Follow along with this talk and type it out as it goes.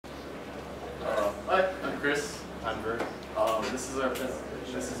convert? This is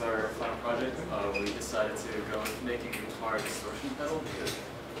our final project. We decided to go with making a guitar distortion pedal because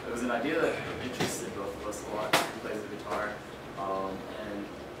it was an idea that interested both of us a lot. Who plays the guitar, and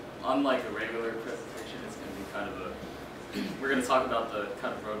unlike a regular presentation, it's going to be kind of a. We're going to talk about the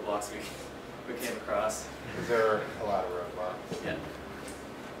kind of roadblocks we came across. Is there a lot of roadblocks? Yeah.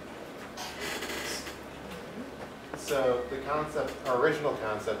 So the concept, our original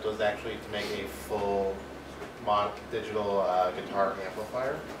concept, was actually to make a full digital guitar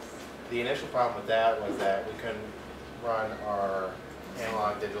amplifier. The initial problem with that was that we couldn't run our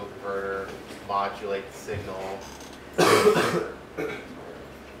analog digital converter, modulate the signal,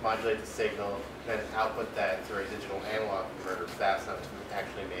 then output that through a digital analog converter fast enough to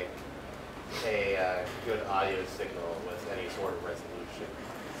actually make a good audio signal with any sort of resolution.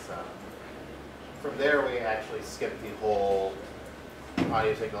 So from there, we actually skipped the whole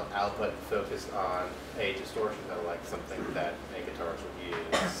audio signal output and focused on a distortion pedal, like something that a guitarist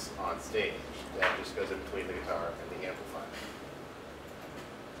would use on stage. That just goes in between the guitar and the amplifier.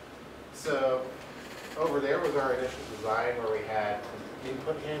 So over there was our initial design where we had an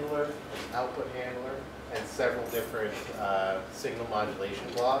input handler, an output handler, and several different signal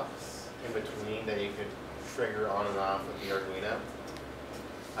modulation blocks in between that you could trigger on and off with the Arduino.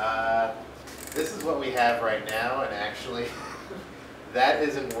 This is what we have right now, and actually that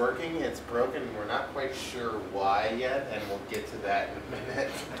isn't working. It's broken, and we're not quite sure why yet, and we'll get to that in a minute.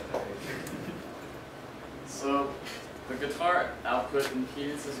 So the guitar output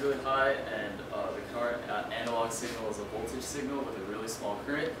impedance is really high, and the guitar analog signal is a voltage signal with a really small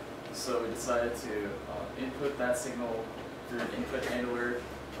current. So we decided to input that signal through an input handler,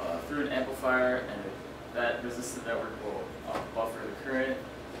 through an amplifier, and that resistant network will buffer the current.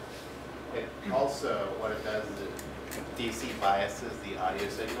 It also, what it does is it DC biases the audio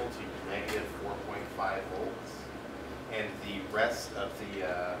signal to negative 4.5 volts, and the rest of the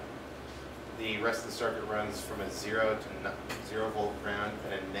circuit runs from a 0 volt ground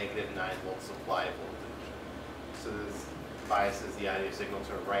and a negative 9 volt supply voltage. So this biases the audio signal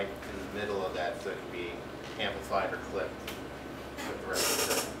to right in the middle of that, so it can be amplified or clipped with the rest of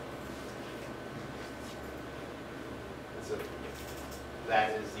the circuit. So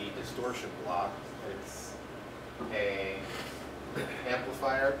that is the distortion block. It's an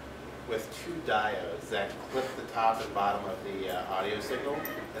amplifier with two diodes that clip the top and bottom of the audio signal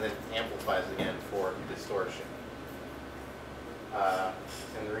and then amplifies again for distortion.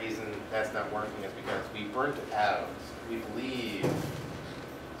 And the reason that's not working is because we burnt out. We believe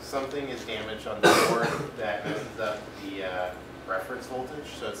something is damaged on the board that messes up the reference voltage,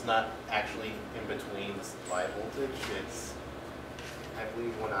 so it's not actually in between the supply voltage. It's, I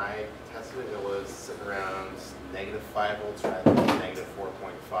believe when I tested it, it was sitting around negative 5 volts rather than negative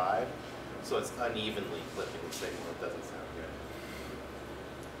 4.5. So it's unevenly clipping the signal. It doesn't sound good.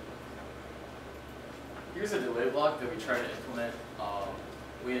 Here's a delay block that we tried to implement.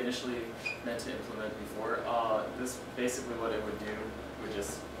 We initially meant to implement before. This basically what it would do would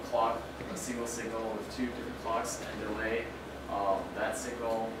just clock a single signal with two different clocks and delay that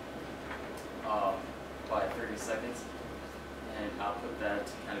signal by 30 seconds. And output that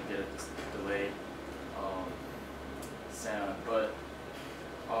to kind of get a delayed sound. But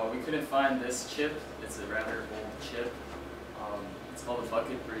we couldn't find this chip. It's a rather old chip. It's called a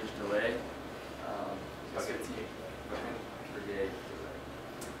bucket bridge delay. Bucket Brigade.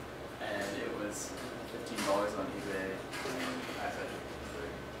 And it was $15 on eBay. That's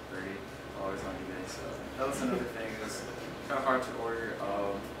actually $30 on eBay. So that was another thing. It was kind of hard to order.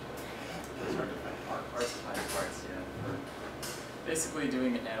 It's hard to find parts. Hard to find parts, yeah. Basically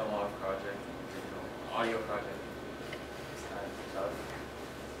doing an analog project, digital audio project. It's kind of tough.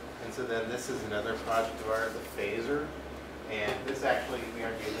 And so then this is another project of ours, the phaser. And this actually, we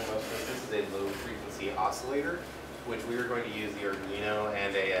aren't using most of this. This is a low frequency oscillator, which we were going to use the Arduino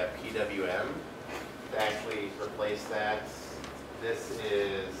and a PWM to actually replace that. This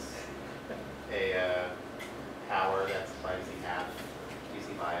is a power that's by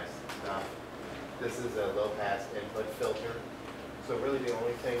DC bias stuff. This is a low pass input filter. So really the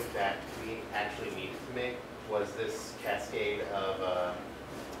only thing that we actually needed to make was this cascade of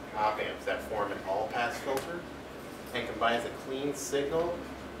op amps that form an all-pass filter and combines a clean signal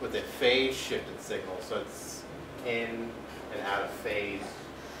with a phase shifted signal, so it's in and out of phase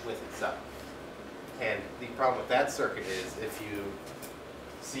with itself. And the problem with that circuit is, if you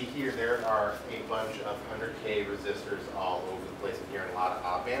see here, there are a bunch of 100K resistors all over the place in here and a lot of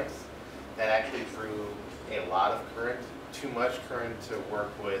op amps that actually drew a lot of current, too much current to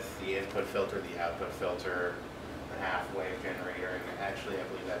work with the input filter, the output filter, the half wave generator, and actually I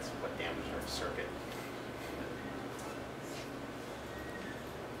believe that's what damaged our circuit.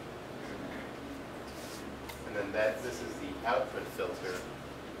 And then this is the output filter.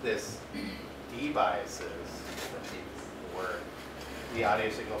 This debiases the audio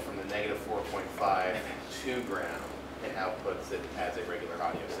signal from the negative 4.5 to ground and outputs it as a regular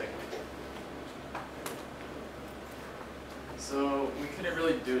audio signal. So we couldn't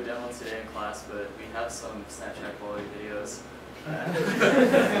really do a demo today in class, but we have some Snapchat quality videos that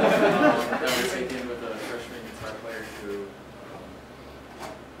were taken with a freshman guitar player who,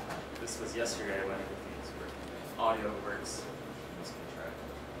 this was yesterday when everything's working. Audio works.